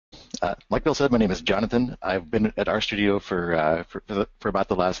Like Bill said, my name is Jonathan. I've been at RStudio for about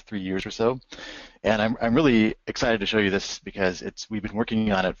the last 3 years or so, and I'm really excited to show you this because we've been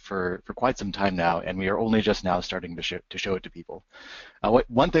working on it for quite some time now, and we are only just now starting to show it to people.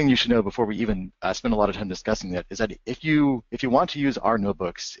 One thing you should know before we even spend a lot of time discussing it is that if you want to use R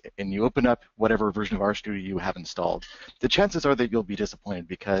notebooks and you open up whatever version of RStudio you have installed, the chances are that you'll be disappointed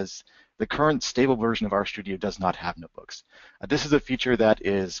because the current stable version of RStudio does not have notebooks. This is a feature that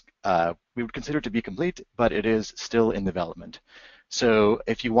is we would consider to be complete, but it is still in development. So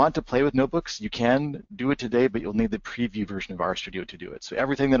if you want to play with notebooks, you can do it today, but you'll need the preview version of RStudio to do it. So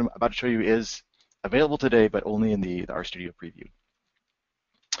everything that I'm about to show you is available today, but only in the RStudio preview.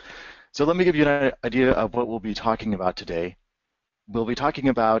 So let me give you an idea of what we'll be talking about today. We'll be talking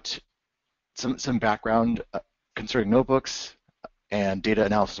about some background concerning notebooks and data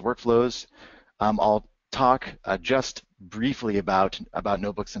analysis workflows. I'll talk just briefly about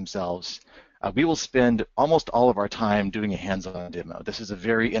notebooks themselves. We will spend almost all of our time doing a hands-on demo. This is a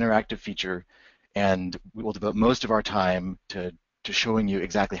very interactive feature, and we will devote most of our time to showing you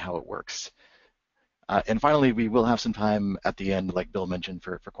exactly how it works. And finally, we will have some time at the end, like Bill mentioned,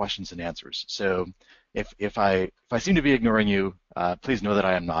 for questions and answers. So if I seem to be ignoring you, please know that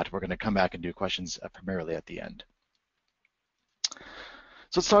I am not. We're going to come back and do questions primarily at the end.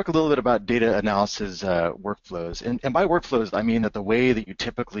 So let's talk a little bit about data analysis workflows. And by workflows, I mean that the way that you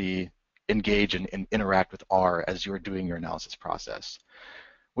typically engage and interact with R as you're doing your analysis process.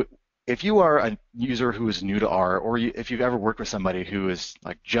 If you are a user who is new to R, or if you've ever worked with somebody who is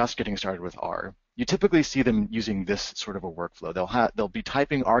like just getting started with R, you typically see them using this sort of a workflow. They'll be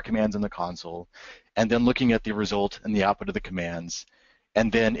typing R commands in the console, and then looking at the result and the output of the commands, and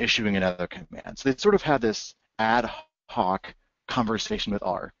then issuing another command. So they sort of have this ad hoc conversation with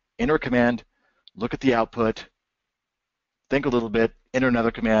R. Enter a command, look at the output, think a little bit, enter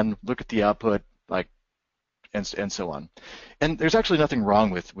another command, look at the output, and so on. And there's actually nothing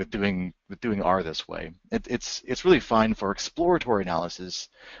wrong with doing R this way. It's really fine for exploratory analysis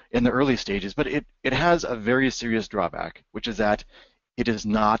in the early stages, but it has a very serious drawback, which is that it is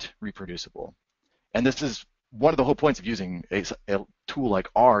not reproducible. And this is one of the whole points of using a tool like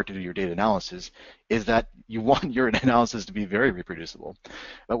R to do your data analysis, is that you want your analysis to be very reproducible.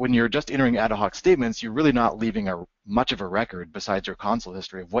 But when you're just entering ad hoc statements, you're really not leaving much of a record besides your console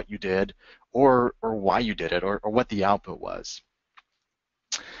history of what you did, or why you did it, or what the output was.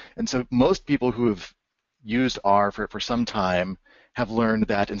 And so most people who have used R for some time have learned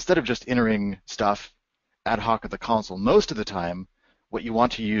that instead of just entering stuff ad hoc at the console, most of the time, what you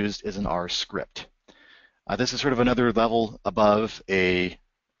want to use is an R script. This is sort of another level above a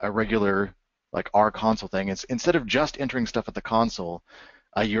regular like R console thing. It's instead of just entering stuff at the console,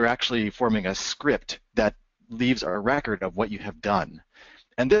 you're actually forming a script that leaves a record of what you have done.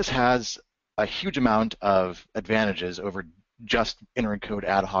 And this has a huge amount of advantages over just entering code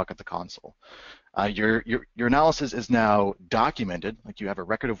ad hoc at the console. Your analysis is now documented, like you have a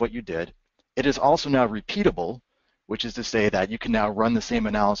record of what you did. It is also now repeatable, which is to say that you can now run the same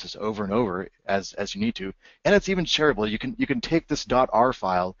analysis over and over as you need to, and it's even shareable. You can take this .r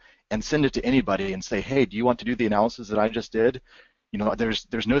file and send it to anybody and say, hey, do you want to do the analysis that I just did? You know,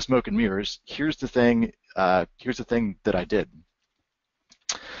 there's no smoke and mirrors. Here's the thing that I did.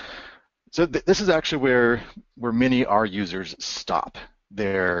 So this is actually where many R users stop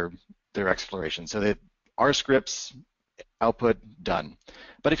their exploration. So R scripts, output, done.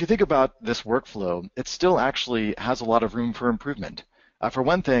 But if you think about this workflow, it still actually has a lot of room for improvement. For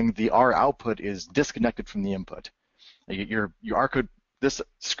one thing, the R output is disconnected from the input. Your R code, this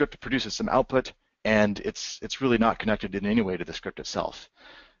script produces some output, and it's really not connected in any way to the script itself.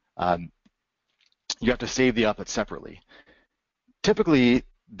 You have to save the output separately. Typically,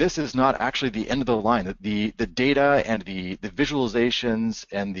 this is not actually the end of the line. The data and the visualizations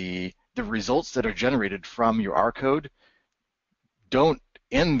and the results that are generated from your R code don't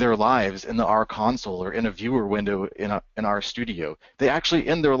end their lives in the R console or in a viewer window in RStudio. They actually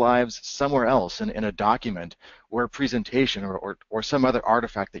end their lives somewhere else in a document or a presentation or some other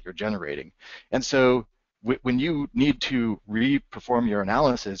artifact that you're generating. And so when you need to re-perform your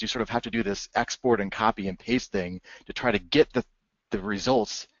analysis, you sort of have to do this export and copy and paste thing to try to get the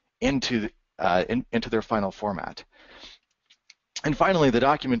results into their final format. And finally, the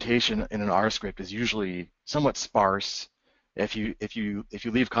documentation in an R script is usually somewhat sparse. If you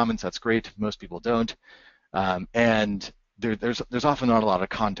leave comments, that's great. Most people don't, and there's often not a lot of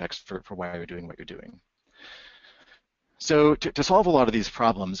context for why you're doing what you're doing. So to solve a lot of these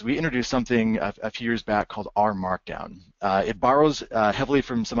problems, we introduced something a few years back called R Markdown. It borrows heavily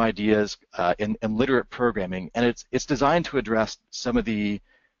from some ideas in literate programming, and it's designed to address some of the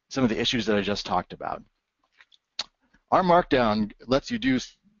some of the issues that I just talked about. R Markdown lets you do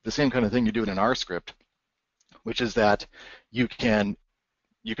the same kind of thing you do in an R script, which is that you can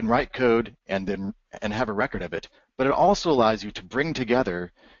write code and have a record of it, but it also allows you to bring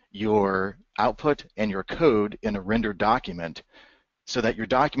together your output and your code in a rendered document so that your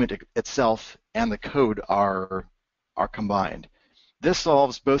document itself and the code are combined. This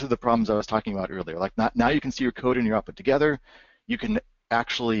solves both of the problems I was talking about earlier. Like now you can see your code and your output together. You can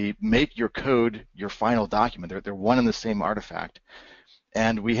actually make your code your final document. They're one and the same artifact.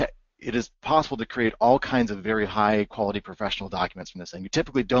 And it is possible to create all kinds of very high quality professional documents from this thing. You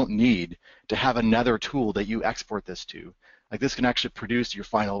typically don't need to have another tool that you export this to. Like this can actually produce your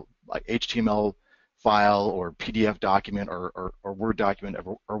final like HTML file or PDF document or Word document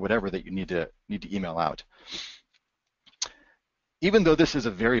or whatever that you need to email out. Even though this is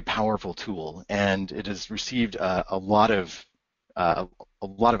a very powerful tool and it has received a lot of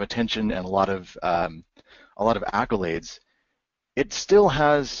attention and a lot of accolades, it still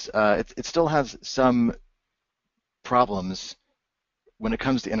has some problems when it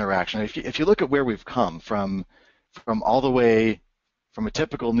comes to interaction. If you look at where we've come from all the way from a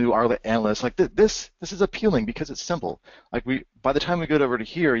typical new R analyst, like this is appealing because it's simple. Like by the time we get over to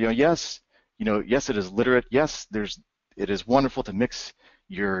here, yes, it is literate. Yes, it is wonderful to mix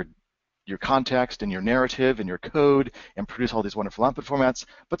your context and your narrative and your code and produce all these wonderful output formats,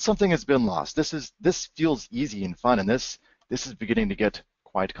 but something has been lost. This feels easy and fun, and this is beginning to get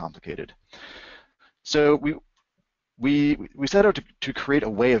quite complicated. So we set out to create a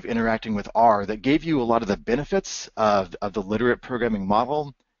way of interacting with R that gave you a lot of the benefits of the literate programming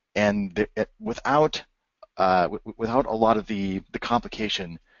model, and without a lot of the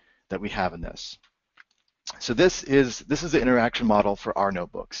complication that we have in this. So this is the interaction model for R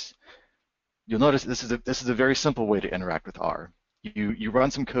notebooks. You'll notice this is a very simple way to interact with R. You run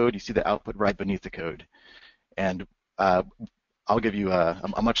some code, you see the output right beneath the code, and I'll give you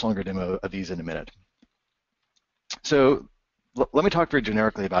a much longer demo of these in a minute. So let me talk very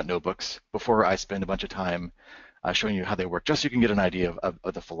generically about notebooks before I spend a bunch of time showing you how they work, just so you can get an idea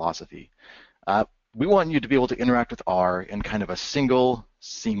of the philosophy. We want you to be able to interact with R in kind of a single,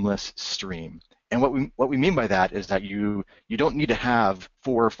 seamless stream. And what we mean by that is that you don't need to have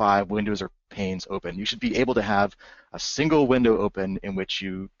 4 or 5 windows or panes open. You should be able to have a single window open in which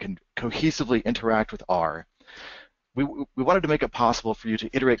you can cohesively interact with R. We wanted to make it possible for you to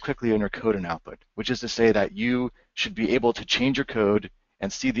iterate quickly on your code and output, which is to say that you should be able to change your code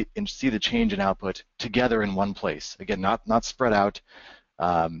and see the change in output together in one place. Again, not spread out,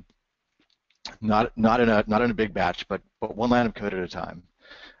 not in a big batch, but one line of code at a time.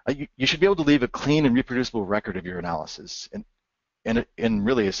 You should be able to leave a clean and reproducible record of your analysis in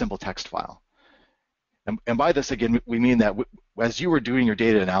really a simple text file. And by this, again, we mean that as you are doing your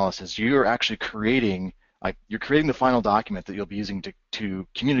data analysis, you are actually creating the final document that you'll be using to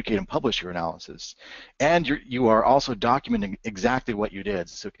communicate and publish your analysis. And you are also documenting exactly what you did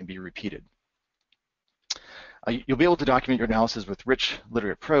so it can be repeated. You'll be able to document your analysis with rich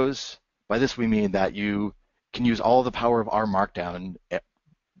literate prose. By this we mean that you can use all the power of R Markdown,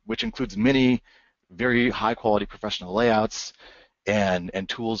 which includes many very high quality professional layouts and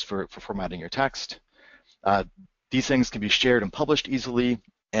tools for formatting your text. These things can be shared and published easily,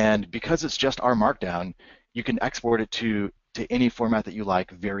 and because it's just R Markdown, you can export it to any format that you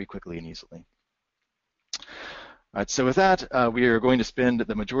like very quickly and easily. All right, so with that, we are going to spend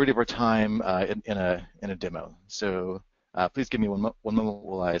the majority of our time in a demo. So please give me one moment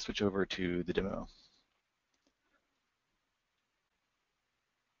while I switch over to the demo.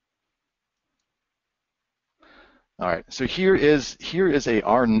 All right, so here is a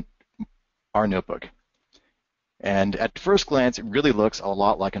R notebook. And at first glance, it really looks a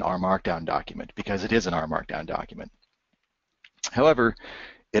lot like an R Markdown document because it is an R Markdown document. However,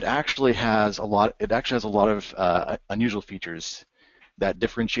 it actually has a lot of unusual features that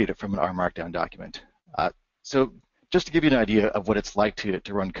differentiate it from an R Markdown document. So just to give you an idea of what it's like to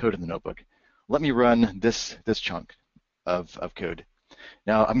run code in the notebook, let me run this chunk of code.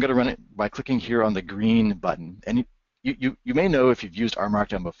 Now I'm going to run it by clicking here on the green button. And you may know, if you've used R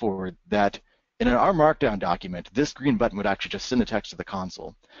Markdown before, that in an R Markdown document, this green button would actually just send the text to the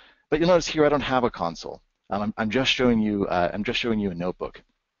console. But you'll notice here I don't have a console. I'm just showing you a notebook.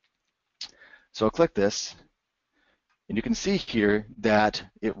 So I'll click this, and you can see here that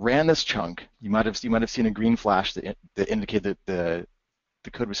it ran this chunk. You might have seen a green flash that indicated that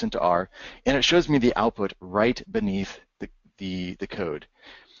the code was sent to R, and it shows me the output right beneath the code.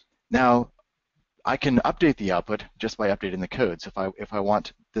 Now, I can update the output just by updating the code. So if I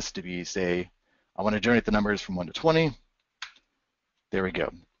want this to be, say, I want to generate the numbers from 1 to 20, there we go.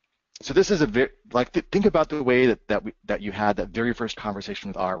 So this is a very, like, think about the way that you had that very first conversation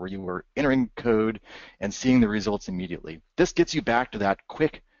with R, where you were entering code and seeing the results immediately. This gets you back to that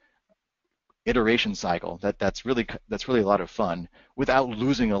quick iteration cycle that's really a lot of fun without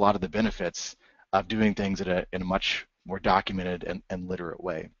losing a lot of the benefits of doing things in a much more documented and literate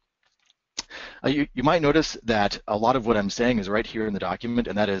way. You might notice that a lot of what I'm saying is right here in the document,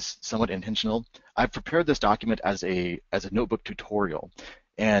 and that is somewhat intentional. I've prepared this document as a notebook tutorial,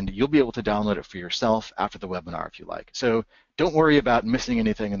 and you'll be able to download it for yourself after the webinar if you like. So don't worry about missing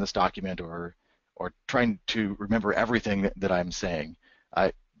anything in this document or trying to remember everything that I'm saying.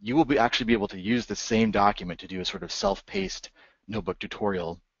 You will actually be able to use the same document to do a sort of self-paced notebook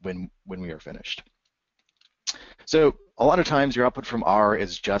tutorial when we are finished. So a lot of times your output from R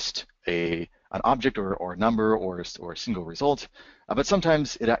is just an object or a number or a single result, but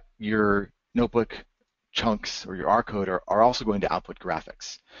sometimes your notebook chunks or your R code are also going to output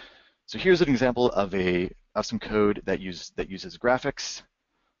graphics. So here's an example of some code that uses graphics.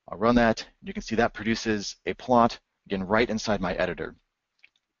 I'll run that. You can see that produces a plot, again, right inside my editor,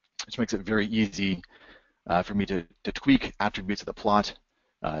 which makes it very easy for me to tweak attributes of the plot.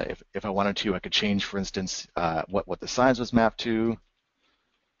 If I wanted to, I could change, for instance, what the size was mapped to,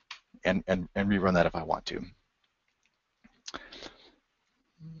 and rerun that if I want to.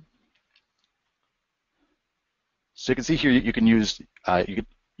 So you can see here you can use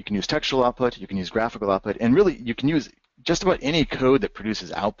textual output, you can use graphical output, and really you can use just about any code that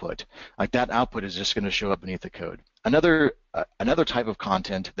produces output. Like that output is just going to show up beneath the code. Another type of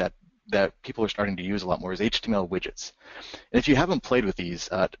content that people are starting to use a lot more is HTML widgets. And if you haven't played with these,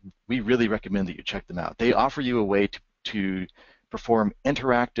 we really recommend that you check them out. They offer you a way to perform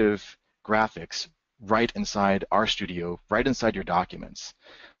interactive graphics right inside RStudio, right inside your documents.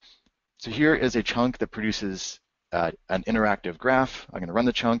 So here is a chunk that produces an interactive graph. I'm going to run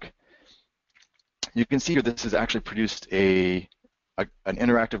the chunk. You can see here this has actually produced an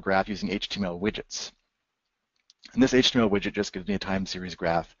interactive graph using HTML widgets. And this HTML widget just gives me a time series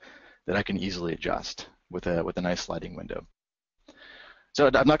graph that I can easily adjust with a nice sliding window. So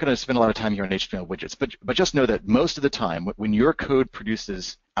I'm not going to spend a lot of time here on HTML widgets, but just know that most of the time when your code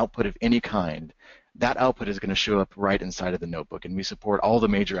produces output of any kind, that output is going to show up right inside of the notebook, and we support all the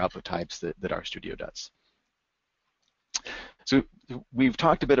major output types that RStudio does. So we've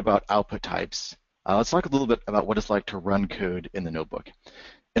talked a bit about output types. Let's talk a little bit about what it's like to run code in the notebook.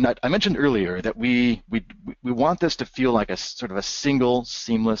 And I mentioned earlier that we want this to feel like a sort of a single,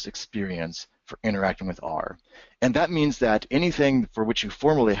 seamless experience for interacting with R. And that means that anything for which you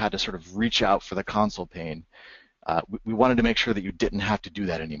formerly had to sort of reach out for the console pane, we wanted to make sure that you didn't have to do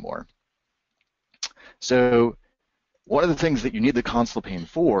that anymore. So one of the things that you need the console pane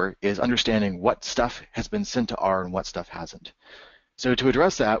for is understanding what stuff has been sent to R and what stuff hasn't. So to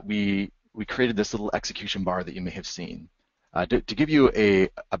address that, we created this little execution bar that you may have seen. To give you a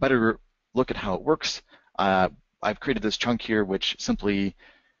better look at how it works, I've created this chunk here which simply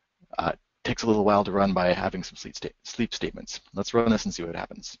takes a little while to run by having some sleep statements. Let's run this and see what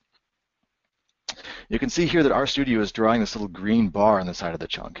happens. You can see here that RStudio is drawing this little green bar on the side of the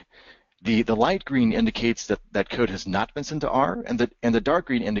chunk. The light green indicates that code has not been sent to R, and the dark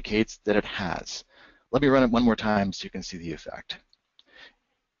green indicates that it has. Let me run it one more time so you can see the effect.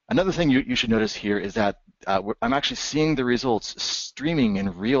 Another thing you should notice here is that I'm actually seeing the results streaming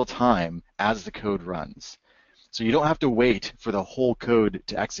in real time as the code runs. So you don't have to wait for the whole code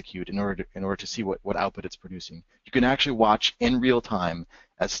to execute in order to see what output it's producing. You can actually watch in real time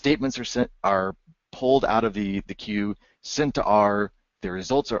as statements are pulled out of the queue, sent to R, the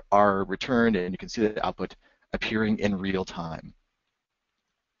results are returned, and you can see the output appearing in real time.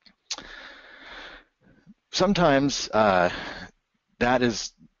 Sometimes that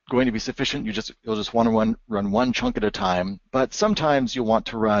is going to be sufficient. You'll just want to run one chunk at a time, but sometimes you'll want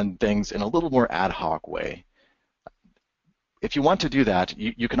to run things in a little more ad hoc way. If you want to do that,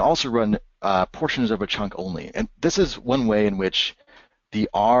 you can also run portions of a chunk only, and this is one way in which the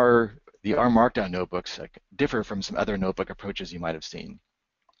R Markdown notebooks differ from some other notebook approaches you might have seen.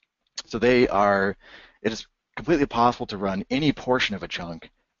 So it is completely possible to run any portion of a chunk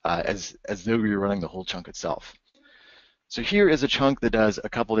as though you were running the whole chunk itself. So here is a chunk that does a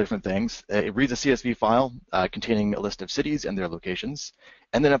couple of different things. It reads a CSV file containing a list of cities and their locations,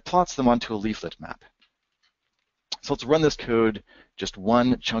 and then it plots them onto a leaflet map. So let's run this code just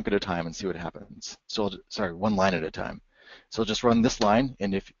one chunk at a time and see what happens. So, one line at a time. So I'll just run this line,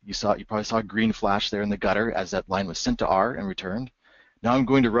 and if you probably saw a green flash there in the gutter as that line was sent to R and returned. Now I'm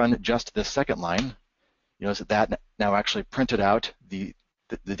going to run just this second line. You notice that now actually printed out the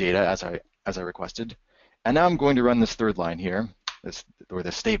data as I requested. And now I'm going to run this third line here, or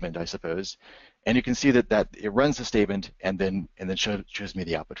the statement, I suppose, and you can see that it runs the statement and then shows me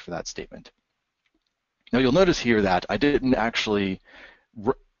the output for that statement. Now you'll notice here that I didn't actually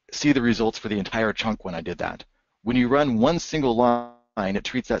see the results for the entire chunk when I did that. When you run one single line, it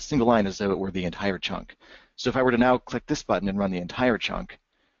treats that single line as though it were the entire chunk. So if I were to now click this button and run the entire chunk,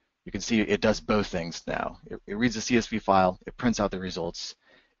 you can see it does both things now. It reads the CSV file, it prints out the results,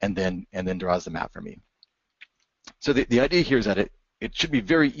 and then draws the map for me. So the idea here is that it should be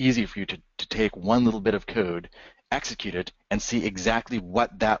very easy for you to take one little bit of code, execute it, and see exactly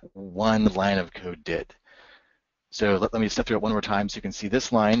what that one line of code did. So let me step through it one more time so you can see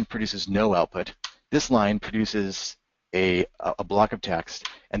this line produces no output. This line produces a block of text,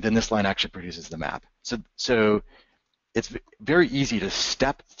 and then this line actually produces the map. So it's very easy to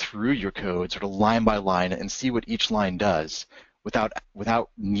step through your code sort of line by line and see what each line does without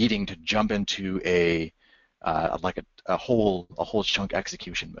needing to jump into a whole chunk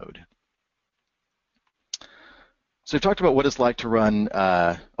execution mode. So we've talked about what it's like to run.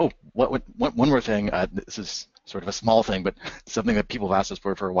 One more thing. This is sort of a small thing, but something that people have asked us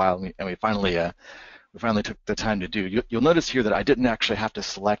for a while, and we finally took the time to do. You'll notice here that I didn't actually have to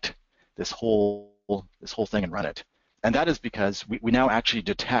select this whole thing and run it, and that is because we now actually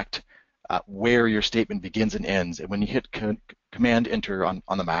detect where your statement begins and ends. And when you hit Command Enter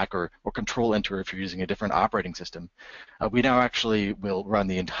on the Mac or Control Enter if you're using a different operating system, we now actually will run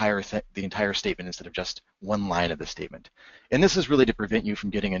the entire statement instead of just one line of the statement. And this is really to prevent you from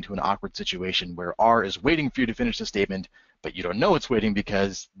getting into an awkward situation where R is waiting for you to finish the statement, but you don't know it's waiting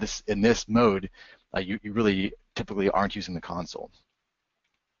because in this mode, you really typically aren't using the console.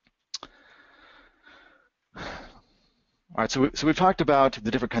 All right, so we've talked about the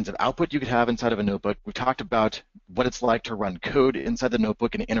different kinds of output you could have inside of a notebook. We've talked about what it's like to run code inside the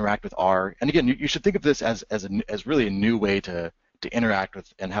notebook and interact with R. And again, you should think of this as really a new way to interact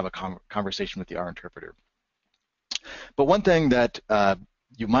with and have a conversation with the R interpreter. But one thing that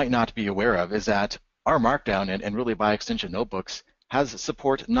you might not be aware of is that R Markdown, and really by extension notebooks, has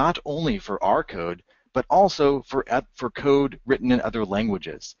support not only for R code, but also for code written in other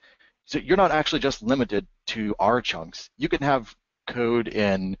languages. So you're not actually just limited to R chunks. You can have code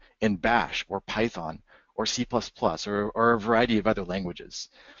in Bash or Python or C++ or a variety of other languages.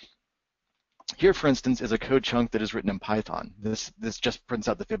 Here, for instance, is a code chunk that is written in Python. This just prints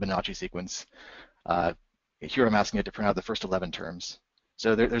out the Fibonacci sequence. Here I'm asking it to print out the first 11 terms.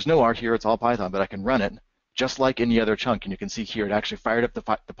 So there's no R here, it's all Python, but I can run it just like any other chunk. And you can see here it actually fired up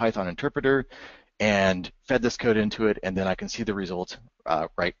the Python interpreter and fed this code into it, and then I can see the result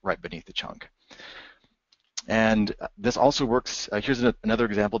right beneath the chunk. And this also works. Here's another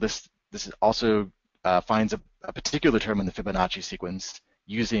example. This also finds a particular term in the Fibonacci sequence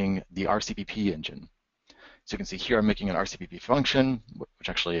using the RCPP engine. So you can see here I'm making an RCPP function, which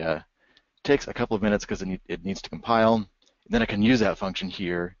actually takes a couple of minutes because it needs to compile. And then I can use that function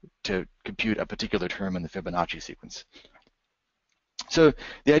here to compute a particular term in the Fibonacci sequence. So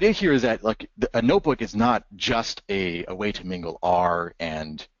the idea here is that a notebook is not just a way to mingle R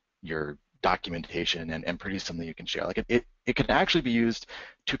and your documentation and produce something you can share. It can actually be used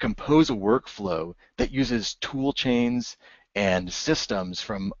to compose a workflow that uses tool chains and systems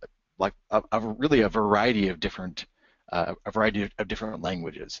from really a variety of different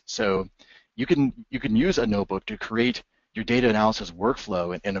languages. So you can use a notebook to create your data analysis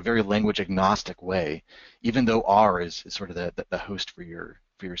workflow in a very language agnostic way, even though R is sort of the host for your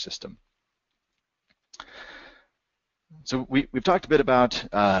system. So we've talked a bit about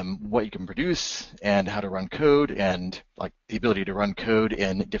what you can produce and how to run code and the ability to run code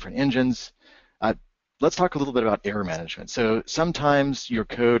in different engines. Let's talk a little bit about error management. So sometimes your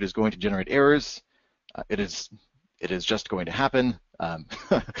code is going to generate errors. It is just going to happen.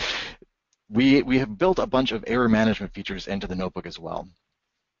 We have built a bunch of error management features into the notebook as well.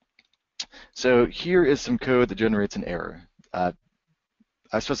 So here is some code that generates an error.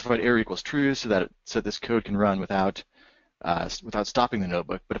 I specified error equals true so this code can run without stopping the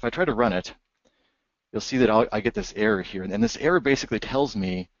notebook. But if I try to run it, you'll see that I get this error here, and this error basically tells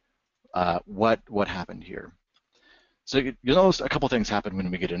me what happened here. So you'll notice a couple things happen when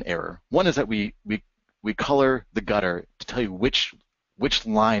we get an error. One is that we color the gutter to tell you which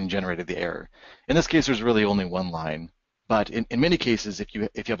line generated the error. In this case, there's really only one line, but in many cases, if you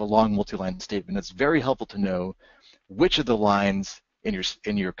have a long multi-line statement, it's very helpful to know which of the lines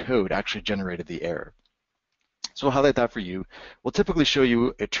in your code actually generated the error. So we'll highlight that for you. We'll typically show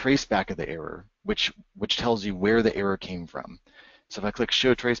you a traceback of the error, which tells you where the error came from. So if I click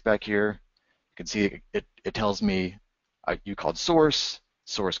Show Traceback here, you can see it tells me you called source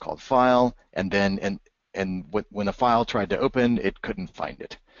called file, and then when the file tried to open, it couldn't find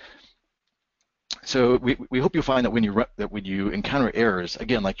it. So we hope you find that when you encounter errors,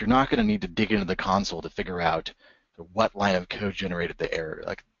 again, like you're not going to need to dig into the console to figure out what line of code generated the error.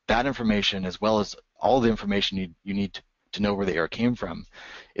 Like that information, as well as all the information you need to know where the error came from,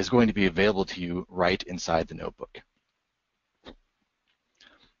 is going to be available to you right inside the notebook.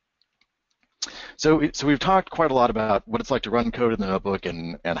 So we've talked quite a lot about what it's like to run code in the notebook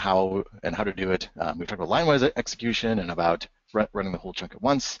and how to do it. We've talked about line-wise execution and about running the whole chunk at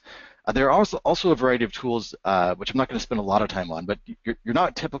once. There are also a variety of tools, which I'm not going to spend a lot of time on, but you're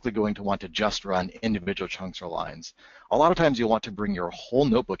not typically going to want to just run individual chunks or lines. A lot of times you'll want to bring your whole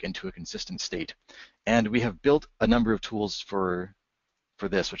notebook into a consistent state. And we have built a number of tools for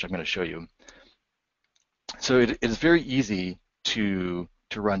this, which I'm going to show you. So it is very easy to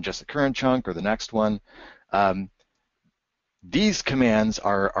run just the current chunk or the next one. These commands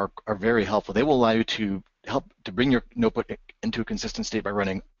are very helpful. They will allow you to help to bring your notebook into a consistent state by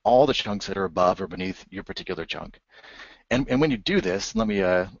running all the chunks that are above or beneath your particular chunk. And when you do this, let me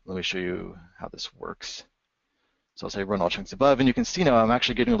show you how this works. So I'll say run all chunks above, and you can see now I'm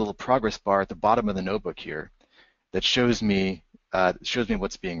actually getting a little progress bar at the bottom of the notebook here that shows me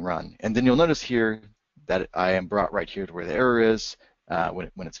what's being run. And then you'll notice here that I am brought right here to where the error is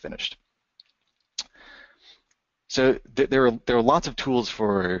when it's finished. So there are lots of tools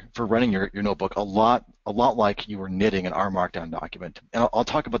for running your notebook, a lot like you were knitting an R Markdown document. And I'll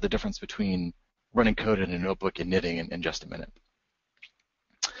talk about the difference between running code in a notebook and knitting in just a minute.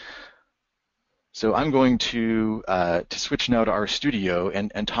 So I'm going to switch now to RStudio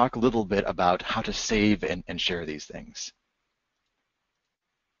and talk a little bit about how to save and share these things.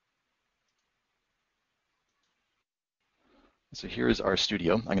 So here is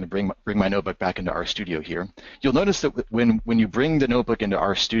RStudio. I'm going to bring my notebook back into RStudio here. You'll notice that when you bring the notebook into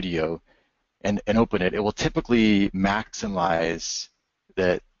RStudio and open it, it will typically maximize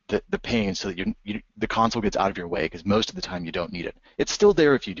the pane so that the console gets out of your way, because most of the time you don't need it. It's still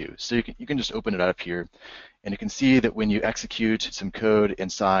there if you do. So you can just open it up here, and you can see that when you execute some code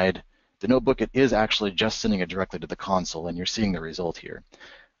inside the notebook, it is actually just sending it directly to the console, and you're seeing the result here.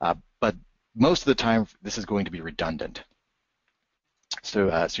 But most of the time, this is going to be redundant.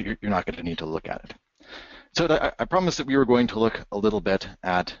 So you're not going to need to look at it. So I promised that we were going to look a little bit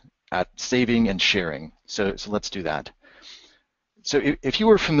at saving and sharing. So let's do that. So if you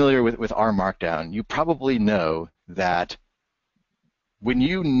were familiar with R Markdown, you probably know that when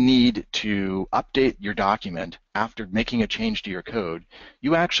you need to update your document after making a change to your code,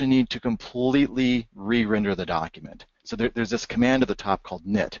 you actually need to completely re-render the document. So there's this command at the top called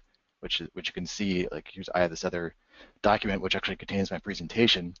knit, which you can see, like I have this other document which actually contains my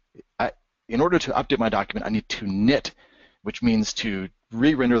presentation. In order to update my document, I need to knit, which means to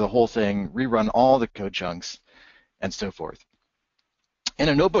re-render the whole thing, rerun all the code chunks, and so forth. In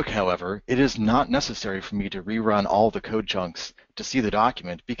a notebook, however, it is not necessary for me to rerun all the code chunks to see the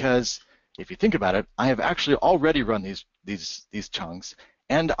document, because if you think about it, I have actually already run these chunks,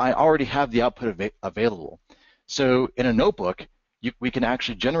 and I already have the output available. So in a notebook, we can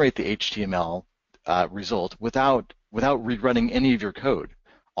actually generate the HTML result without rerunning any of your code.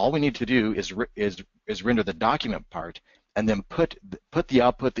 All we need to do is render the document part and then put the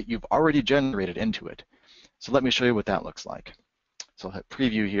output that you've already generated into it. So let me show you what that looks like. So I'll hit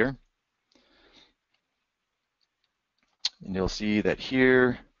preview here, and you'll see that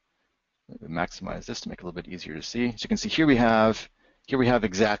here. Let me maximize this to make it a little bit easier to see. So you can see here we have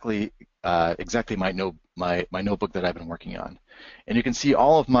exactly my notebook that I've been working on, and you can see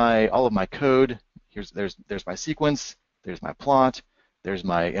all of my code. There's my sequence, there's my plot, there's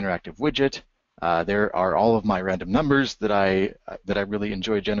my interactive widget. There are all of my random numbers that I really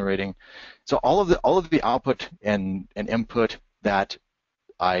enjoy generating. So all of the output and input that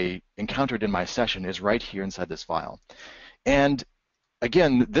I encountered in my session is right here inside this file. And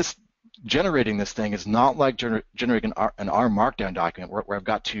again, generating this thing is not like generating an R Markdown document where I've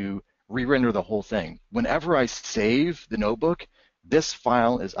got to re-render the whole thing. Whenever I save the notebook, this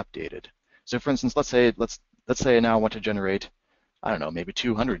file is updated. So for instance, let's say I now want to generate, I don't know, maybe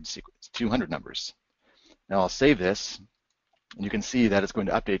 200 numbers. Now I'll save this, and you can see that it's going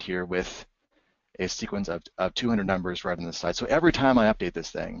to update here with a sequence of 200 numbers right on the side. So every time I update this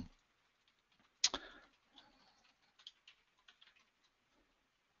thing,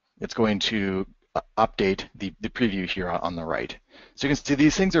 it's going to update the preview here on the right. So you can see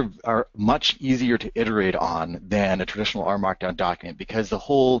these things are much easier to iterate on than a traditional R Markdown document, because the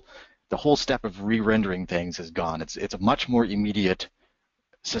whole step of re-rendering things is gone. It's a much more immediate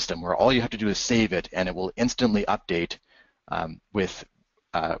system where all you have to do is save it, and it will instantly update with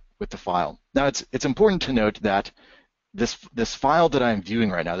with the file. Now it's important to note that this file that I'm viewing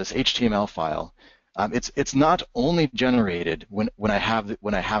right now, this HTML file, it's not only generated when I have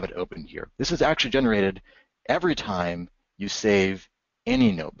it open here. This is actually generated every time you save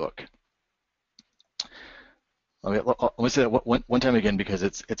any notebook. Let me say that one time again because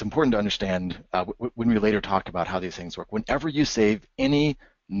it's important to understand when we later talk about how these things work. Whenever you save any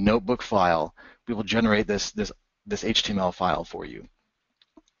notebook file, we will generate this HTML file for you.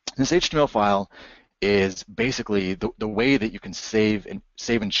 This HTML file is basically the way that you can save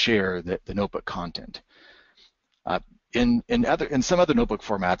and share the notebook content. In some other notebook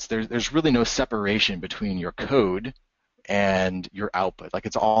formats, there's really no separation between your code and your output. Like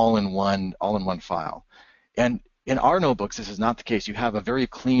it's all in one file. And in our notebooks, this is not the case. You have a very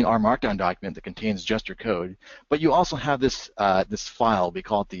clean R Markdown document that contains just your code, but you also have this file. We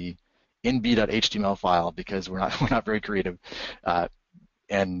call it the nb.html file because we're not very creative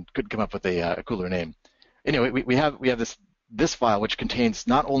and couldn't come up with a cooler name. Anyway, we have this file which contains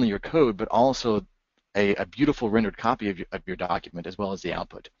not only your code but also a beautiful rendered copy of your document as well as the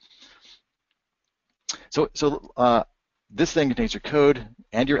output. So this thing contains your code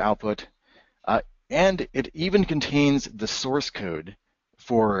and your output. And it even contains the source code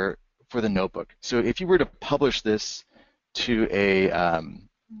for the notebook. So if you were to publish this to a,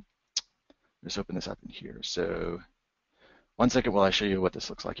 let's open this up in here. So one second while I show you what this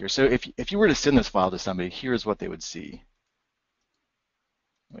looks like here. So if you were to send this file to somebody, here's what they would see.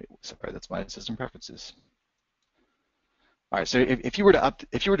 Wait, sorry, that's my system preferences. All right, so if you were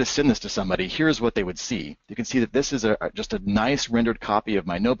to send this to somebody, here's what they would see. You can see that this is just a nice rendered copy of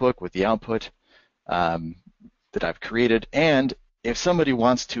my notebook with the output that I've created, and if somebody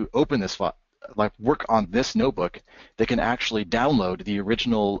wants to open this file, like work on this notebook, they can actually download the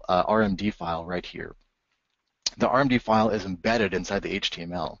original RMD file right here. The RMD file is embedded inside the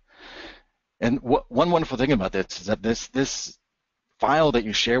HTML. And one wonderful thing about this is that this file that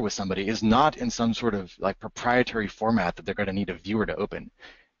you share with somebody is not in some sort of like proprietary format that they're going to need a viewer to open.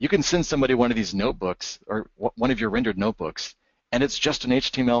 You can send somebody one of these notebooks or one of your rendered notebooks, and it's just an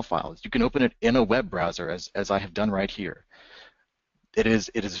HTML file. You can open it in a web browser, as I have done right here. It is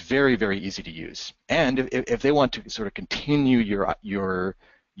very, very easy to use. And if they want to sort of continue your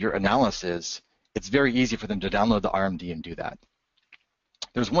analysis, it's very easy for them to download the RMD and do that.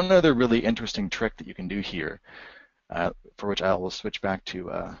 There's one other really interesting trick that you can do here, for which I will switch back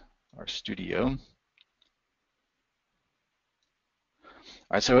to RStudio.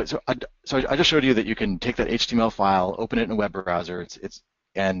 All right, so I just showed you that you can take that HTML file, open it in a web browser,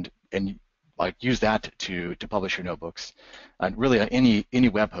 and like use that to publish your notebooks. And really, on any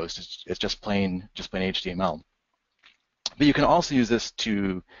web host, it's just plain HTML. But you can also use this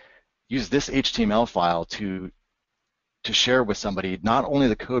HTML file to share with somebody not only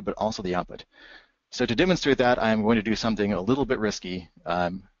the code but also the output. So to demonstrate that, I'm going to do something a little bit risky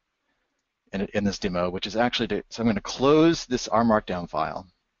in this demo, which is actually so I'm going to close this R Markdown file,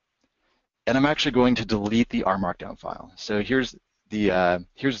 and I'm actually going to delete the R Markdown file. So here's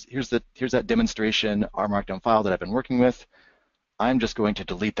that demonstration R Markdown file that I've been working with. I'm just going to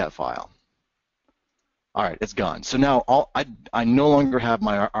delete that file. All right, it's gone. So now I no longer have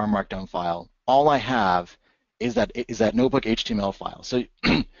my R Markdown file. All I have is that notebook HTML file. So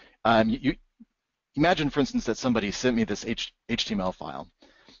you imagine, for instance, that somebody sent me this HTML file.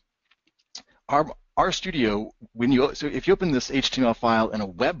 RStudio, so if you open this HTML file in a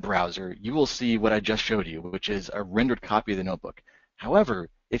web browser, you will see what I just showed you, which is a rendered copy of the notebook. However,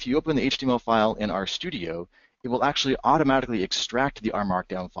 if you open the HTML file in RStudio, it will actually automatically extract the R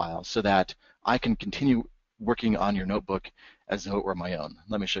Markdown file so that I can continue working on your notebook as though it were my own.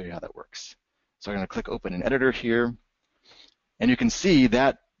 Let me show you how that works. So I'm going to click Open in Editor here, and you can see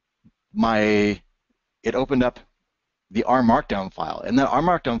that it opened up the R Markdown file, and that R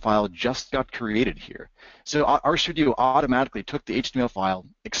Markdown file just got created here. So RStudio automatically took the HTML file,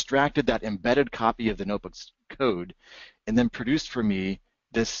 extracted that embedded copy of the notebook's code, and then produced for me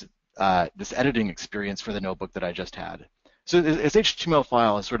this editing experience for the notebook that I just had. So this HTML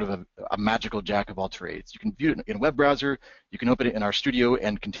file is sort of a magical jack of all trades. You can view it in a web browser, you can open it in RStudio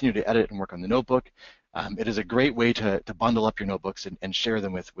and continue to edit and work on the notebook. It is a great way to bundle up your notebooks and share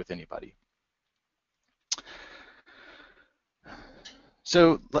them with anybody.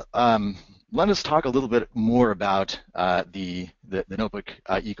 So let us talk a little bit more about the notebook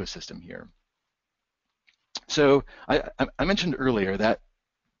ecosystem here. So I mentioned earlier that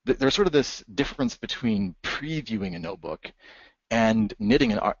there's sort of this difference between previewing a notebook and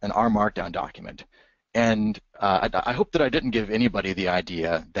knitting an R Markdown document. And I hope that I didn't give anybody the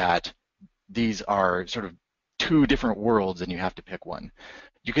idea that these are sort of two different worlds and you have to pick one.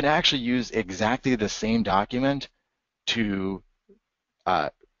 You can actually use exactly the same document to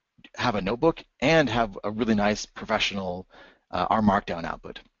have a notebook and have a really nice professional R Markdown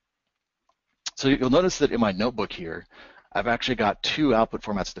output. So you'll notice that in my notebook here, I've actually got two output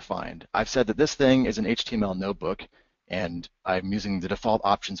formats defined. I've said that this thing is an HTML notebook, and I'm using the default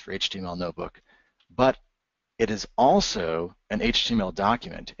options for HTML notebook, but it is also an HTML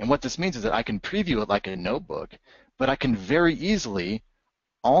document. And what this means is that I can preview it like a notebook, but I can very easily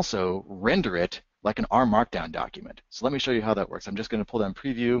also render it like an R Markdown document. So let me show you how that works. I'm just going to pull down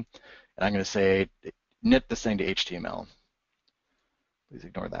preview, and I'm going to say knit this thing to HTML. Please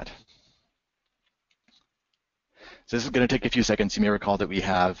ignore that. So this is going to take a few seconds. You may recall that we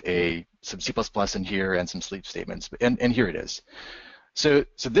have some C++ in here and some sleep statements, and here it is. So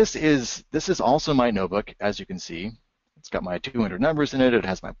this is also my notebook, as you can see. It's got my 200 numbers in it. It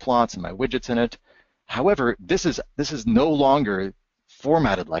has my plots and my widgets in it. However, this is no longer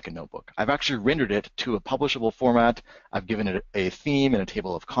formatted like a notebook. I've actually rendered it to a publishable format. I've given it a theme and a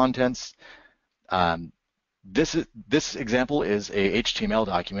table of contents. This example is a HTML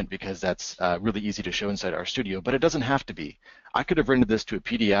document because that's really easy to show inside RStudio, but it doesn't have to be. I could have rendered this to a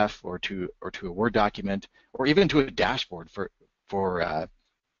PDF or to a Word document or even to a dashboard or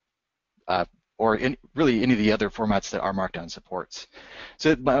really any of the other formats that R Markdown supports.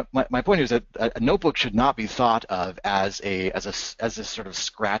 So my point is that a notebook should not be thought of as this sort of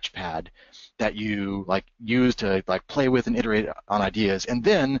scratch pad that you use to play with and iterate on ideas, and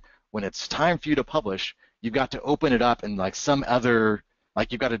then when it's time for you to publish, you've got to open it up and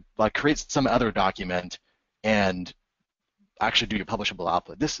you've got to create some other document and actually do your publishable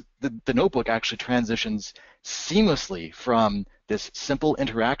output. The notebook actually transitions seamlessly from this simple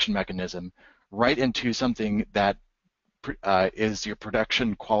interaction mechanism right into something that is your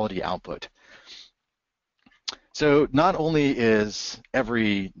production quality output. So not only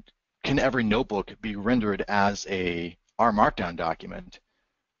can every notebook be rendered as a R Markdown document,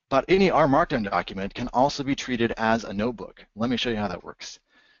 but any R Markdown document can also be treated as a notebook. Let me show you how that works.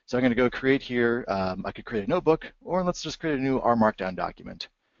 So I'm going to go create here. I could create a notebook, or let's just create a new R Markdown document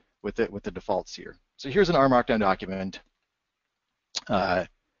with the defaults here. So here's an R Markdown document.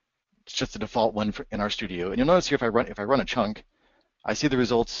 It's just the default one in RStudio. And you'll notice here if I run a chunk, I see the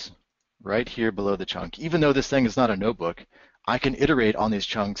results right here below the chunk. Even though this thing is not a notebook, I can iterate on these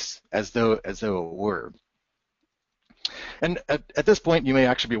chunks as though it were. And at this point, you may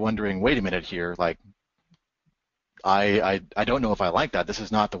actually be wondering, wait a minute here, I don't know if I like that. This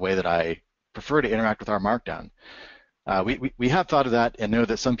is not the way that I prefer to interact with R Markdown. We have thought of that and know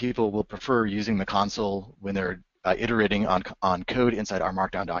that some people will prefer using the console when they're iterating on code inside R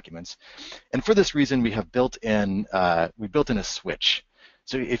Markdown documents. And for this reason, we built in a switch.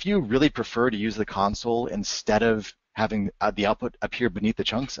 So if you really prefer to use the console instead of having the output appear beneath the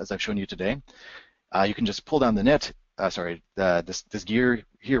chunks, as I've shown you today, you can just pull down the knit. This gear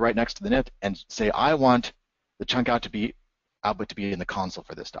here right next to the knit and say, I want the chunk output to be in the console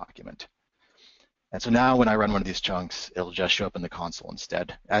for this document. And so now when I run one of these chunks, it'll just show up in the console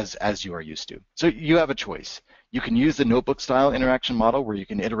instead, as you are used to. So you have a choice. You can use the notebook style interaction model where you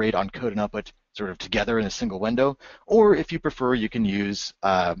can iterate on code and output sort of together in a single window, or if you prefer, you can use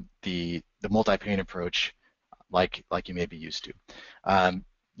the multi-pane approach like you may be used to.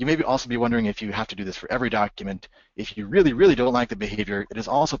 You may also be wondering if you have to do this for every document. If you really, really don't like the behavior, it is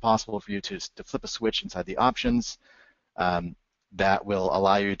also possible for you to flip a switch inside the options that will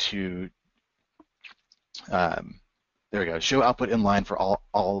allow you to, there we go, show output inline for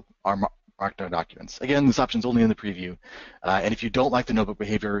all R Markdown documents. Again, this option is only in the preview. And if you don't like the notebook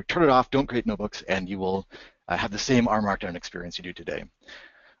behavior, turn it off, don't create notebooks, and you will have the same R Markdown experience you do today.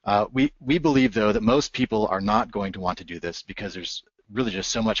 We believe, though, that most people are not going to want to do this because there's really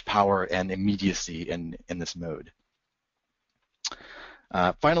just so much power and immediacy in this mode.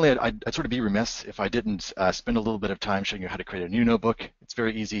 Finally, I'd sort of be remiss if I didn't spend a little bit of time showing you how to create a new notebook. It's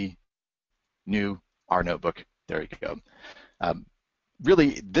very easy. New R notebook. There you go.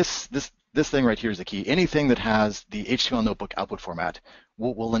 Really, this thing right here is the key. Anything that has the HTML notebook output format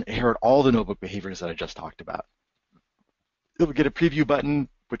will inherit all the notebook behaviors that I just talked about. You'll get a preview button,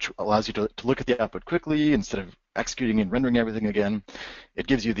 which allows you to look at the output quickly instead of executing and rendering everything again. It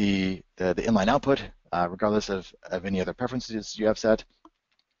gives you the inline output, regardless of any other preferences you have set.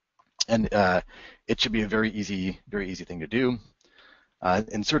 And it should be a very easy thing to do.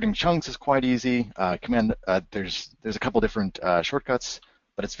 Inserting chunks is quite easy. There's a couple different shortcuts,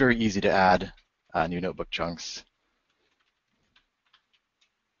 but it's very easy to add new notebook chunks.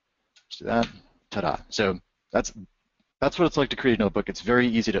 Let's do that. Ta-da! So That's what it's like to create a notebook. It's very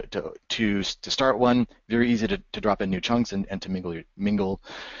easy to start one, very easy to drop in new chunks and to mingle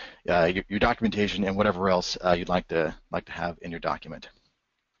your documentation and whatever else you'd like to have in your document.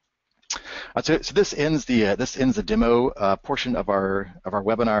 So this ends the demo portion of our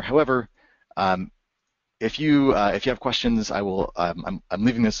webinar. However, if you have questions, I will I'm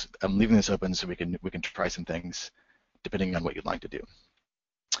leaving this open so we can try some things depending on what you'd like to do.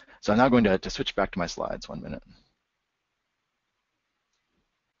 So I'm now going to switch back to my slides. 1 minute.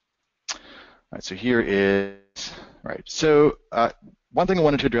 All right, so here is, right, so one thing I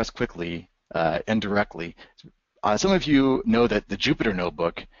wanted to address quickly and directly, some of you know that the Jupyter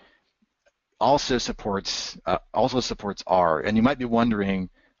Notebook also supports R, and you might be wondering,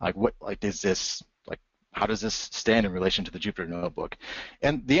 how does this stand in relation to the Jupyter Notebook?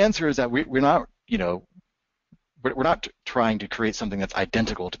 And the answer is that we're not, we're not trying to create something that's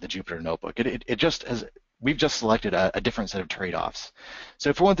identical to the Jupyter Notebook. It just has, we've just selected a different set of trade-offs.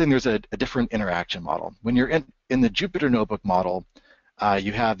 So for one thing, there's a different interaction model. When you're in the Jupyter Notebook model,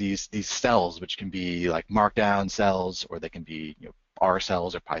 you have these cells, which can be like Markdown cells, or they can be R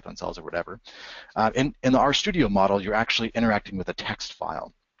cells or Python cells or whatever. In the RStudio model, you're actually interacting with a text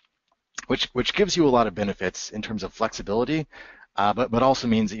file, which gives you a lot of benefits in terms of flexibility, but also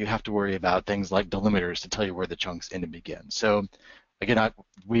means that you have to worry about things like delimiters to tell you where the chunks end and begin. So again,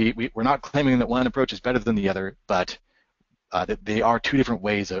 we're not claiming that one approach is better than the other, but that they are two different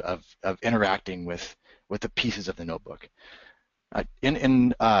ways of interacting with the pieces of the notebook.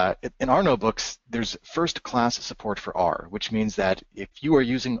 In our notebooks, there's first-class support for R, which means that if you are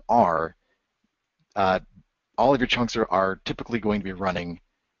using R, all of your chunks are typically going to be running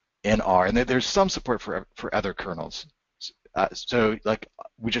in R, and there's some support for other kernels. So like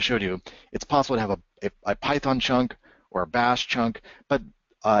we just showed you, it's possible to have a Python chunk or a Bash chunk, but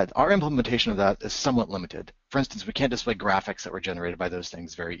our implementation of that is somewhat limited. For instance, we can't display graphics that were generated by those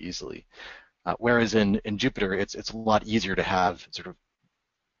things very easily. Whereas in Jupyter, it's a lot easier to have sort of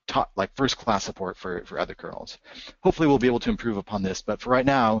first-class support for other kernels. Hopefully we'll be able to improve upon this, but for right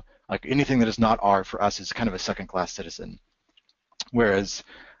now, like anything that is not R for us is kind of a second-class citizen, whereas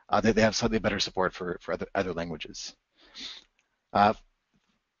they have slightly better support for other languages. Our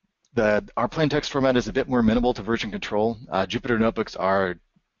plain text format is a bit more amenable to version control. Jupyter notebooks are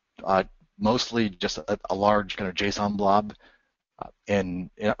mostly just a large kind of JSON blob.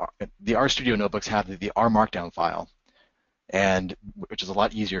 And the RStudio notebooks have the R Markdown file, and which is a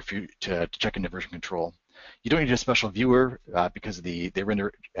lot easier for you to check into version control. You don't need a special viewer because they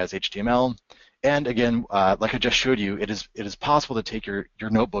render as HTML. And again, like I just showed you, it is possible to take your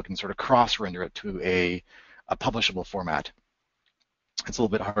notebook and sort of cross-render it to a publishable format. It's a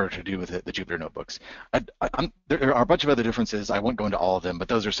little bit harder to do with the Jupyter notebooks. There are a bunch of other differences. I won't go into all of them, but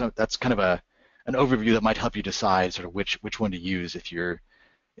those are that's kind of an overview that might help you decide sort of which one to use if you're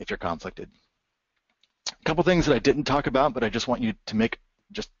conflicted. A couple things that I didn't talk about, but I just want you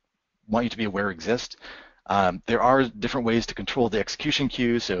to be aware exist. There are different ways to control the execution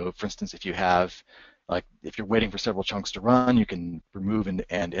queue. So, for instance, if you're waiting for several chunks to run, you can remove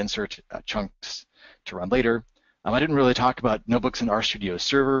and insert chunks to run later. I didn't really talk about notebooks in RStudio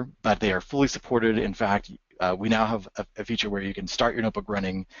Server, but they are fully supported. In fact, we now have a feature where you can start your notebook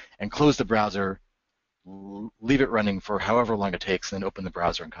running and close the browser, leave it running for however long it takes, and then open the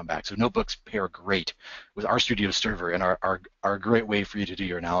browser and come back. So notebooks pair great with RStudio Server and are a great way for you to do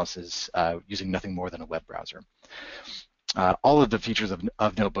your analysis using nothing more than a web browser. All of the features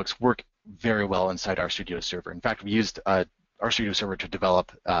of notebooks work very well inside RStudio Server. In fact, we used RStudio Server to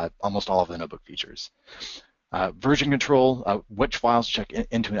develop almost all of the notebook features. Version control, which files to check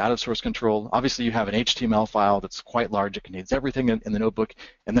into and out of source control. Obviously, you have an HTML file that's quite large. It contains everything in the notebook,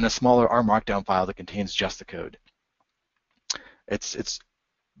 and then a smaller R Markdown file that contains just the code.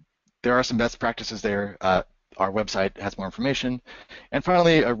 There are some best practices there. Our website has more information. And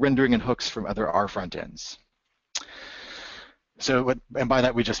finally, rendering and hooks from other R front ends. So, and by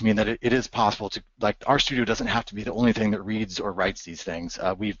that we just mean that it is possible to, like, RStudio doesn't have to be the only thing that reads or writes these things.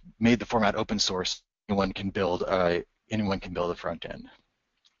 We've made the format open source. Anyone can build a front end.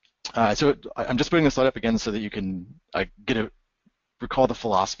 So I'm just putting this slide up again so that you can recall the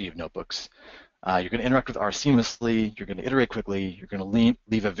philosophy of notebooks. You're going to interact with R seamlessly. You're going to iterate quickly. You're going to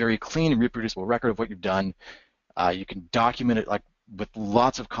leave a very clean and reproducible record of what you've done. You can document it with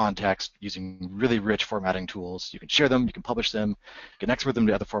lots of context using really rich formatting tools. You can share them. You can publish them. You can export them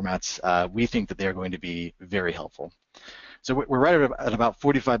to other formats. We think that they are going to be very helpful. So we're right at about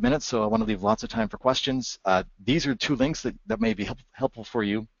 45 minutes, so I want to leave lots of time for questions. These are two links that may be helpful for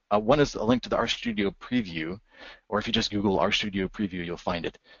you. One is a link to the RStudio preview, or if you just Google RStudio preview, you'll find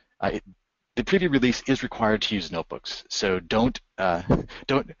it. the preview release is required to use notebooks. So don't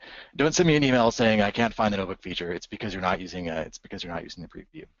send me an email saying I can't find the notebook feature. It's because you're not using the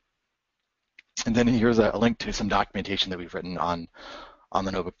preview. And then here's a link to some documentation that we've written on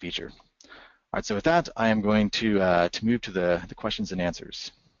the notebook feature. All right, so with that, I am going to move to the questions and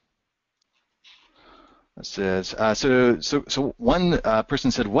answers. It says, so one person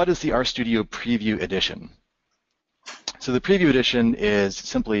said, what is the RStudio Preview Edition? So the Preview Edition is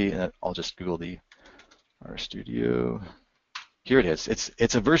simply, I'll just Google the RStudio. Here it is.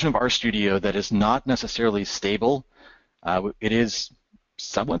 It's a version of RStudio that is not necessarily stable. It is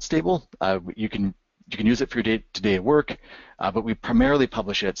somewhat stable. You can use it for your day-to-day work, but we primarily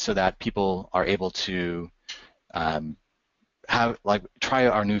publish it so that people are able to try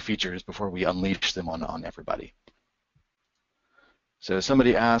our new features before we unleash them on everybody. So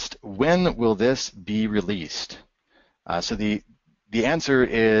somebody asked, when will this be released? So the answer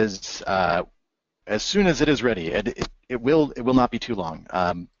is as soon as it is ready. It will not be too long.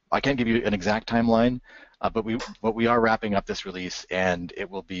 I can't give you an exact timeline, but we are wrapping up this release, and it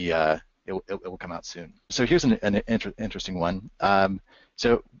will be it will come out soon. So here's an interesting one.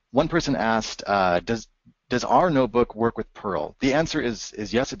 So one person asked, does our notebook work with Perl? The answer is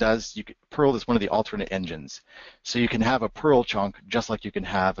yes, it does. Perl is one of the alternate engines. So you can have a Perl chunk just like you can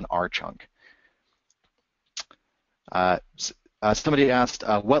have an R chunk. Somebody asked,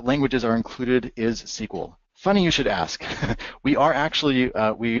 what languages are included is SQL? Funny you should ask. We are actually,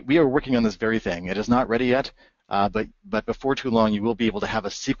 we are working on this very thing. It is not ready yet, but before too long you will be able to have a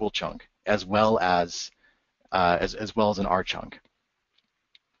SQL chunk as well as an R chunk.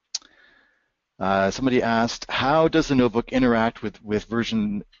 Somebody asked, how does the notebook interact with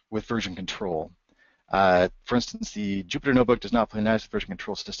version control? For instance, the Jupyter notebook does not play nice with version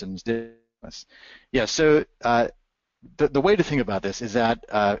control systems. Yeah, so the way to think about this is that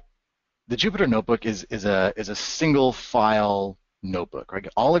the Jupyter notebook is a single file notebook, right?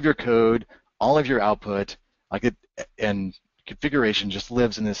 All of your code, all of your output, and configuration just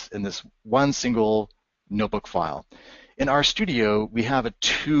lives in this one single notebook file. In RStudio, we have a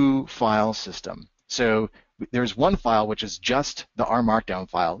two-file system. So there's one file which is just the R Markdown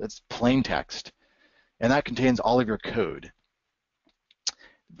file. It's plain text, and that contains all of your code.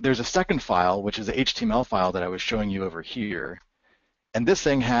 There's a second file, which is the HTML file that I was showing you over here, and this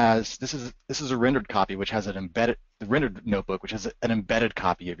thing has this is a rendered copy, which has the rendered notebook, which has an embedded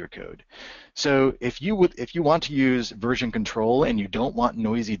copy of your code. So if you want to use version control and you don't want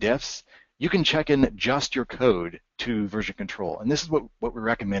noisy diffs, you can check in just your code to version control, and this is what we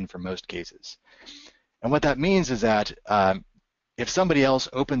recommend for most cases. And what that means is that if somebody else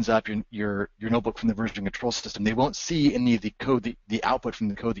opens up your notebook from the version control system, they won't see any of the code, the output from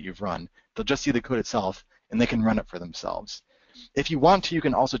the code that you've run. They'll just see the code itself, and they can run it for themselves. If you want to, you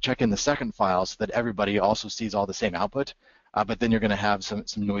can also check in the second file so that everybody also sees all the same output, but then you're going to have some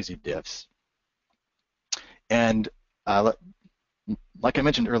noisy diffs. And like I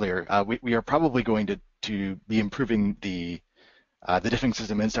mentioned earlier, we are probably going to be improving the diffing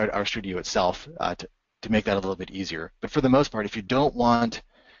system inside RStudio itself to make that a little bit easier. But for the most part, if you don't want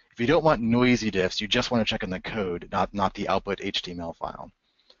noisy diffs, you just want to check in the code, not the output HTML file.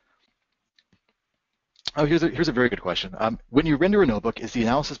 Oh, here's a very good question. When you render a notebook, is the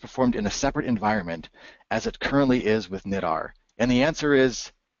analysis performed in a separate environment as it currently is with knitr? And the answer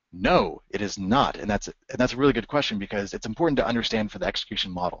is no, it is not, and that's a really good question because it's important to understand for the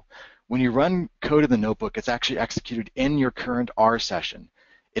execution model. When you run code in the notebook, it's actually executed in your current R session.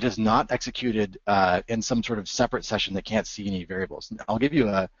 It is not executed in some sort of separate session that can't see any variables. I'll give you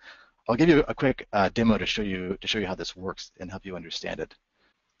a quick demo to show you how this works and help you understand it.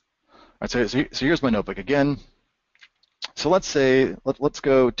 All right, so here's my notebook again. So let's go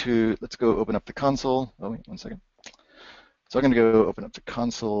open up the console. Oh wait, one second. So I'm going to go open up the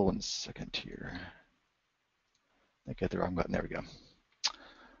console. 1 second here. I hit the wrong button. There we go. All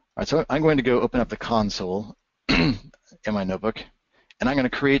right, so I'm going to go open up the console in my notebook, and I'm going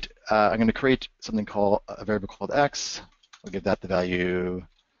to create something called a variable called x. I'll give that the value,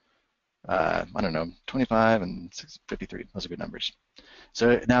 I don't know, 25 and 53. Those are good numbers.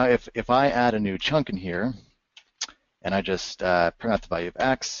 So now if I add a new chunk in here, and I just print out the value of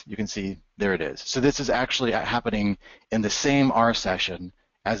x, you can see there it is. So this is actually happening in the same R session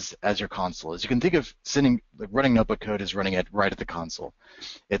as your console is. You can think of running notebook code as running it right at the console.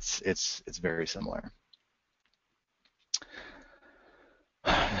 It's very similar.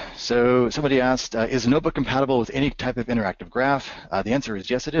 So somebody asked, is a notebook compatible with any type of interactive graph? The answer is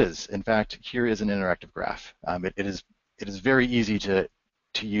yes, it is. In fact, here is an interactive graph. It is very easy to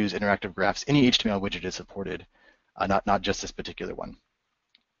use interactive graphs. Any HTML widget is supported. Not just this particular one.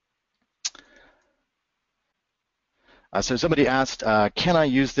 So somebody asked, can I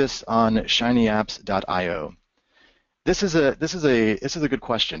use this on shinyapps.io? This is a good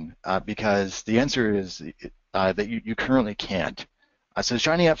question because the answer is that you currently can't. So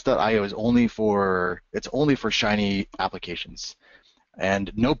shinyapps.io is only for Shiny applications,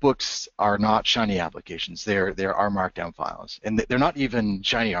 and notebooks are not Shiny applications. They're R Markdown files, and they're not even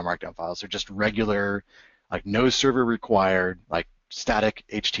Shiny R Markdown files. They're just regular, like no server required, like static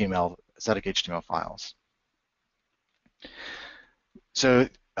HTML files. So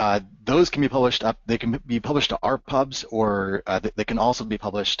those can be published up. They can be published to RPubs, or they can also be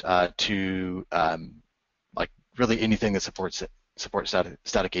published to like really anything that supports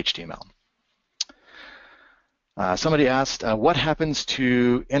static HTML. Somebody asked, what happens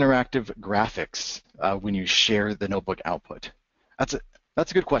to interactive graphics when you share the notebook output? That's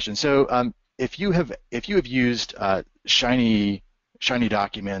a good question. So if you have used Shiny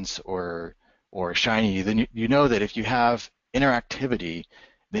documents or Shiny, then you know that if you have interactivity,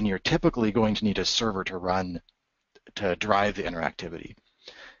 then you're typically going to need a server to drive the interactivity.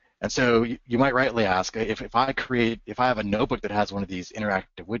 And so you might rightly ask, if I have a notebook that has one of these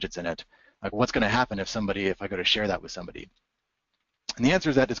interactive widgets in it, like what's going to happen if I go to share that with somebody? And the answer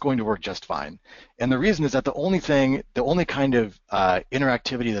is that it's going to work just fine. And the reason is that the only kind of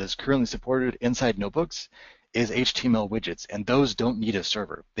interactivity that is currently supported inside notebooks is HTML widgets, and those don't need a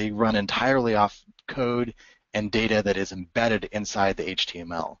server. They run entirely off code and data that is embedded inside the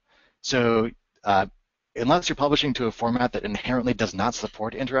HTML. So unless you're publishing to a format that inherently does not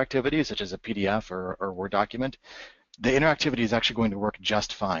support interactivity, such as a PDF or Word document, the interactivity is actually going to work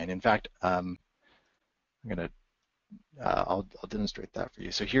just fine. In fact, I'll demonstrate that for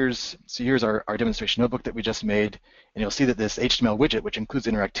you. So here's our demonstration notebook that we just made, and you'll see that this HTML widget, which includes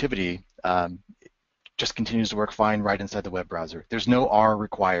interactivity, just continues to work fine right inside the web browser. There's no R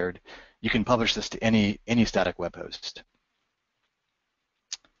required. You can publish this to any static web host.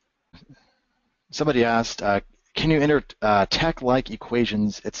 Somebody asked, can you enter tech-like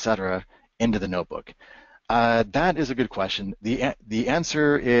equations, etc., into the notebook? That is a good question. The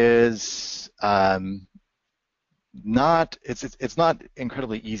answer is not. It's not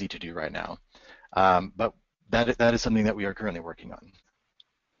incredibly easy to do right now, but that is something that we are currently working on.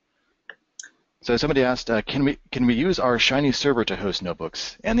 So somebody asked, can we use our Shiny server to host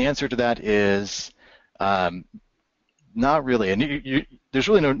notebooks? And the answer to that is not really. And there's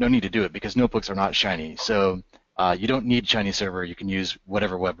really no need to do it because notebooks are not Shiny. So you don't need Shiny server. You can use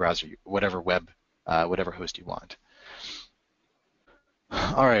whatever web browser, whatever host you want.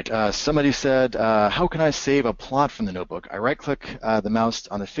 All right. Somebody said, how can I save a plot from the notebook? I right-click the mouse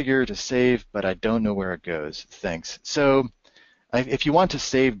on the figure to save, but I don't know where it goes. Thanks. So if you want to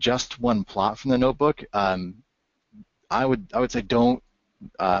save just one plot from the notebook, I would say don't.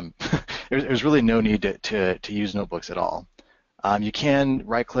 There's really no need to use notebooks at all. You can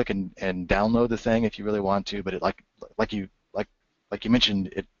right-click and download the thing if you really want to, but like you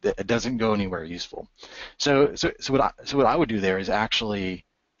mentioned, it doesn't go anywhere useful. So what I would do there is actually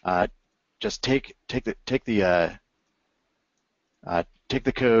just take the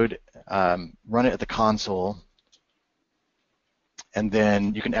code, run it at the console, and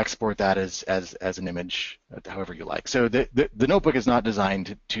then you can export that as an image, however you like. So the notebook is not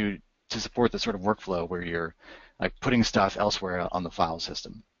designed to support the sort of workflow where you're like putting stuff elsewhere on the file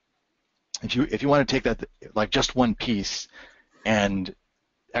system. If you want to take that like just one piece and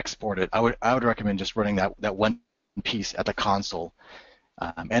export it, I would recommend just running that one piece at the console.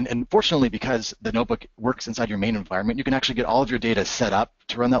 And fortunately, because the notebook works inside your main environment, you can actually get all of your data set up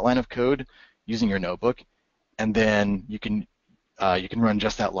to run that line of code using your notebook, and then you can run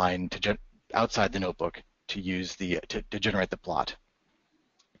just that line outside the notebook to generate the plot.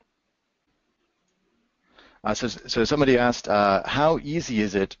 So somebody asked, how easy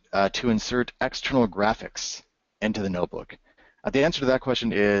is it to insert external graphics into the notebook? The answer to that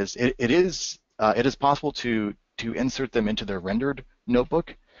question is it is possible to insert them into the rendered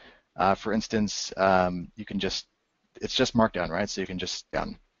notebook. For instance, you can it's just Markdown, right? So you can just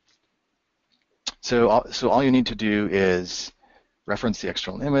down. So all you need to do is reference the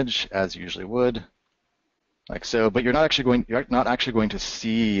external image as you usually would, like so. But you're not actually going to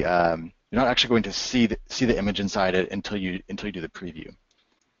see the image inside it until you do the preview.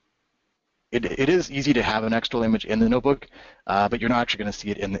 It is easy to have an external image in the notebook, but you're not actually going to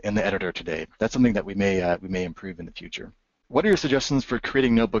see it in the editor today. That's something that we may improve in the future. What are your suggestions for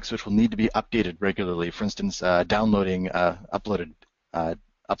creating notebooks which will need to be updated regularly? For instance, downloading uploaded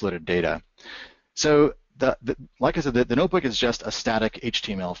data. So like I said, the notebook is just a static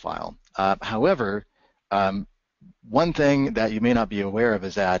HTML file. However, one thing that you may not be aware of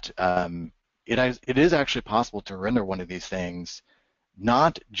is that it is actually possible to render one of these things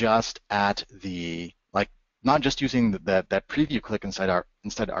not just at the not just using that preview click inside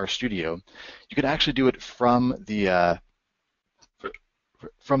RStudio. You could actually do it from the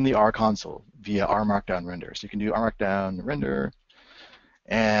R console via R Markdown render. So you can do R Markdown render,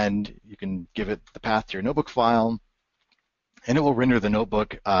 and you can give it the path to your notebook file, and it will render the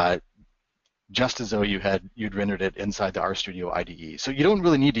notebook just as though you'd rendered it inside the RStudio IDE. So you don't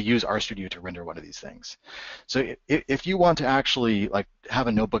really need to use RStudio to render one of these things. So if you want to actually have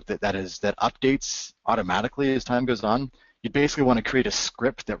a notebook that updates automatically as time goes on, you'd basically want to create a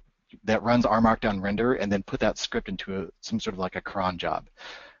script that runs R Markdown render and then put that script into some sort of like a cron job.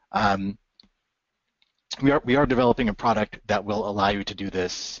 We are developing a product that will allow you to do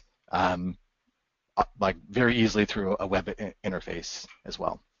this very easily through a web interface as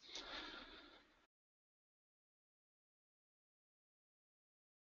well.